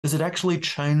Does it actually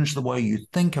change the way you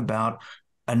think about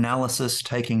analysis,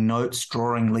 taking notes,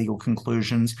 drawing legal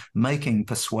conclusions, making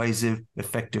persuasive,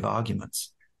 effective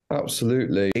arguments?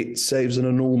 Absolutely. It saves an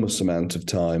enormous amount of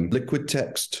time. Liquid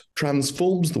text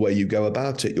transforms the way you go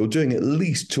about it. You're doing at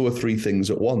least two or three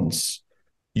things at once.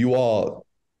 You are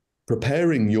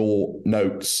preparing your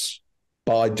notes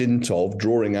by dint of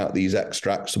drawing out these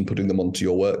extracts and putting them onto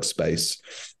your workspace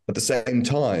at the same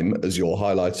time as you're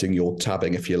highlighting, your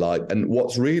tabbing, if you like. And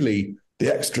what's really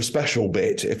the extra special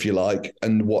bit, if you like,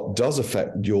 and what does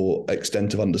affect your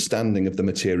extent of understanding of the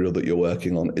material that you're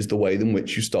working on is the way in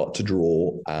which you start to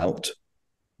draw out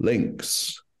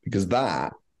links, because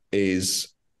that is,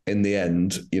 in the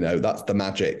end, that's the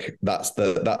magic. That's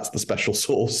the special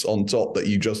sauce on top that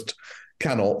you just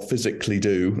cannot physically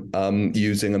do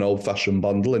using an old-fashioned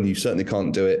bundle, and you certainly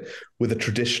can't do it with a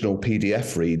traditional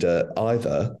PDF reader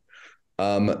either.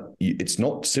 It's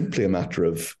not simply a matter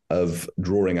of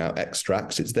drawing out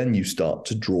extracts. It's then you start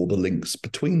to draw the links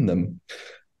between them.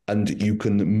 And you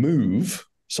can move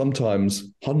sometimes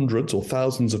hundreds or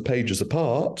thousands of pages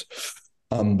apart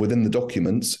within the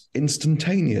documents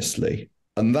instantaneously.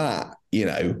 And that,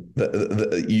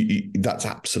 that's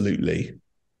absolutely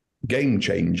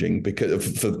game-changing,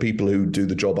 because for the people who do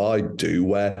the job I do,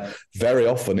 where very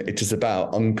often it is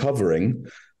about uncovering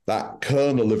that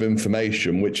kernel of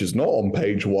information, which is not on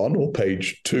page 1 or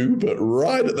page 2, but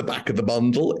right at the back of the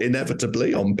bundle,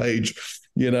 inevitably on page,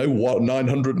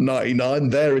 999,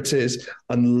 there it is,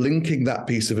 and linking that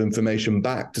piece of information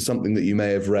back to something that you may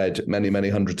have read many, many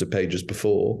hundreds of pages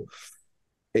before.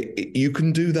 You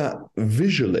can do that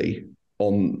visually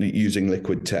on using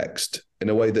liquid text in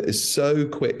a way that is so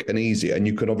quick and easy, and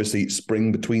you can obviously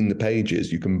spring between the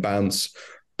pages. You can bounce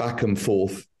back and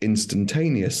forth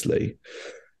instantaneously.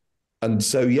 And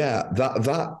so,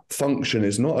 that function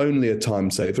is not only a time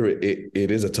saver, it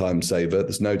is a time saver.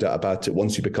 There's no doubt about it.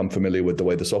 Once you become familiar with the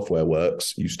way the software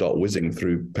works, you start whizzing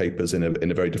through papers in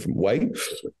a very different way.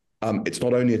 It's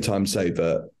not only a time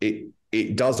saver,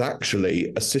 it does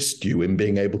actually assist you in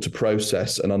being able to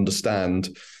process and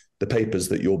understand the papers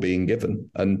that you're being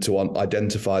given and to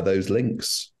identify those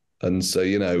links. And so,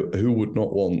 who would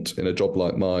not want, in a job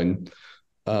like mine,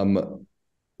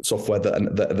 software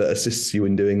that assists you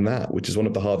in doing that, which is one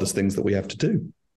of the hardest things that we have to do.